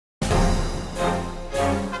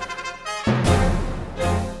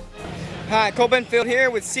Hi, Kole Benfield here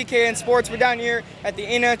with CKN Sports. We're down here at the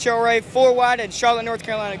NHRA 4-wide in Charlotte, North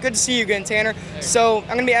Carolina. Good to see you again, Tanner. So I'm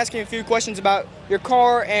going to be asking you a few questions about your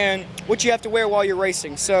car and what you have to wear while you're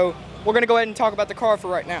racing. So we're going to go ahead and talk about the car for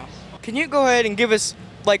right now. Can you go ahead and give us,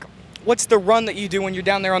 like, what's the run that you do when you're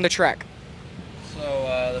down there on the track?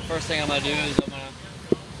 So the first thing I'm going to do is I'm going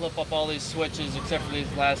to flip up all these switches except for these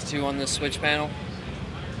last two on this switch panel.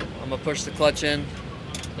 I'm going to push the clutch in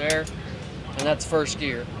there, and that's first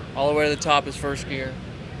gear. All the way to the top is first gear.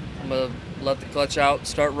 I'm going to let the clutch out,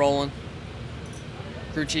 start rolling.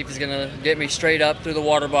 Crew chief is going to get me straight up through the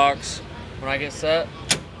water box. When I get set,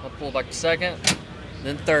 I'll pull back to second,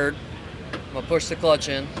 then third. I'm going to push the clutch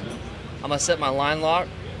in. I'm going to set my line lock,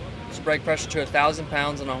 brake pressure to 1,000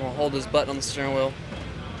 pounds, and I'm going to hold this button on the steering wheel.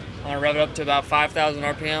 I'm going to rev it up to about 5,000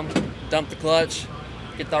 RPM, dump the clutch,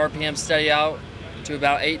 get the RPM steady out to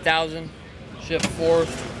about 8,000, shift fourth,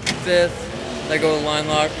 fifth, let go of the line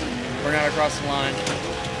lock, bring out across the line,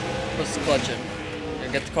 push the clutch in,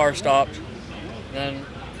 and get the car stopped. Then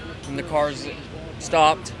when the car's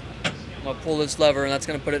stopped, I'm going to pull this lever, and that's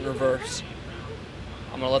going to put it in reverse.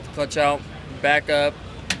 I'm going to let the clutch out, back up,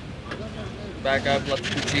 let the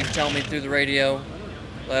crew chief tell me through the radio,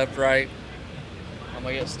 left, right. I'm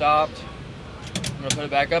going to get stopped. I'm going to put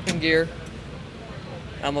it back up in gear.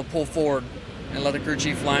 I'm going to pull forward and let the crew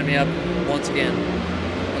chief line me up once again.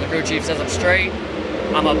 When the crew chief says I'm straight,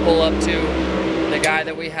 I'm going to pull up to the guy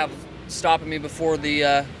that we have stopping me before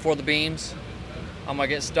the beams. I'm going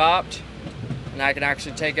to get stopped, and I can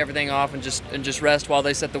actually take everything off and just rest while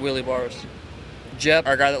they set the wheelie bars. Jep,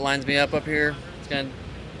 our guy that lines me up here, is going to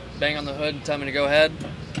bang on the hood and tell me to go ahead,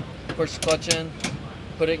 push the clutch in,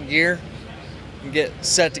 put it in gear, and get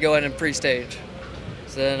set to go ahead and pre-stage.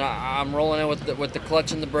 So then I'm rolling in with the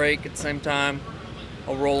clutch and the brake at the same time.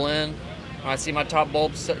 I'll roll in. When I see my top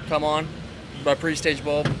bulb come on, my pre-stage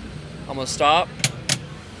bulb, I'm going to stop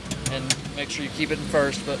and make sure you keep it in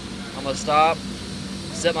first, but I'm going to stop,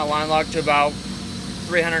 set my line lock to about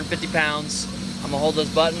 350 pounds. I'm going to hold this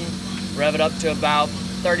button, rev it up to about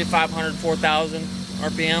 3,500, 4,000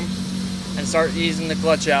 RPM, and start easing the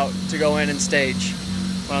clutch out to go in and stage.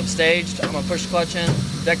 When I'm staged, I'm going to push the clutch in,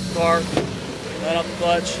 deck the car, let up the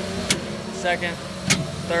clutch, second,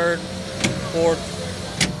 third, fourth,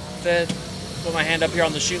 fifth, put my hand up here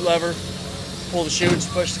on the chute lever, pull the chutes,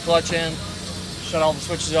 push the clutch in, shut all the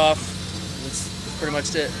switches off. That's pretty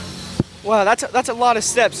much it. Wow, that's a lot of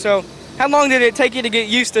steps. So how long did it take you to get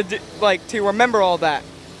used to, like, to remember all that?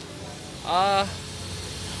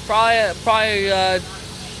 Probably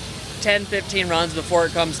 10, 15 runs before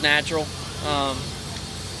it comes natural.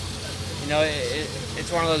 You know,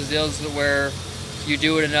 it's one of those deals where you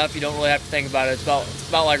do it enough, you don't really have to think about it. It's about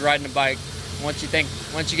like riding a bike. Once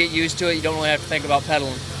you get used to it, you don't really have to think about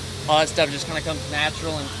pedaling. All that stuff just kind of comes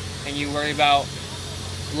natural, and you worry about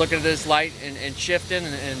looking at this light and shifting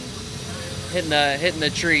and hitting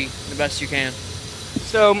the tree the best you can.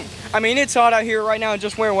 So, I mean, it's hot out here right now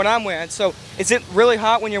just wearing what I'm wearing. So, is it really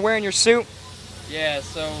hot when you're wearing your suit? Yeah,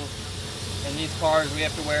 so in these cars we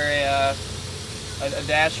have to wear a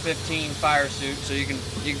Dash 15 fire suit, so you can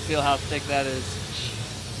feel how thick that is.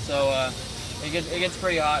 So it gets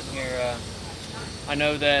pretty hot in here. I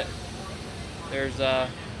know that there's a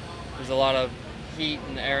lot of heat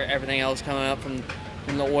and everything else coming up from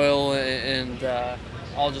the oil and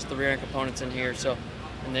all just the rear end components in here. So,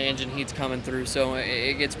 and the engine heat's coming through, so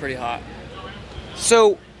it gets pretty hot.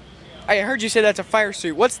 So, I heard you say that's a fire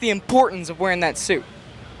suit. What's the importance of wearing that suit?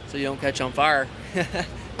 So you don't catch on fire.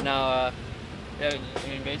 No, yeah, I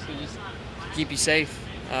mean, basically just keep you safe.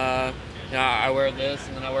 You know, I wear this,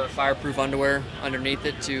 and then I wear fireproof underwear underneath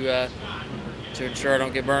it to ensure I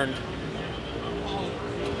don't get burned.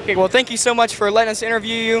 Okay, well, thank you so much for letting us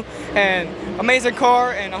interview you, and amazing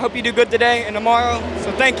car, and I hope you do good today and tomorrow.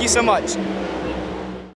 So thank you so much.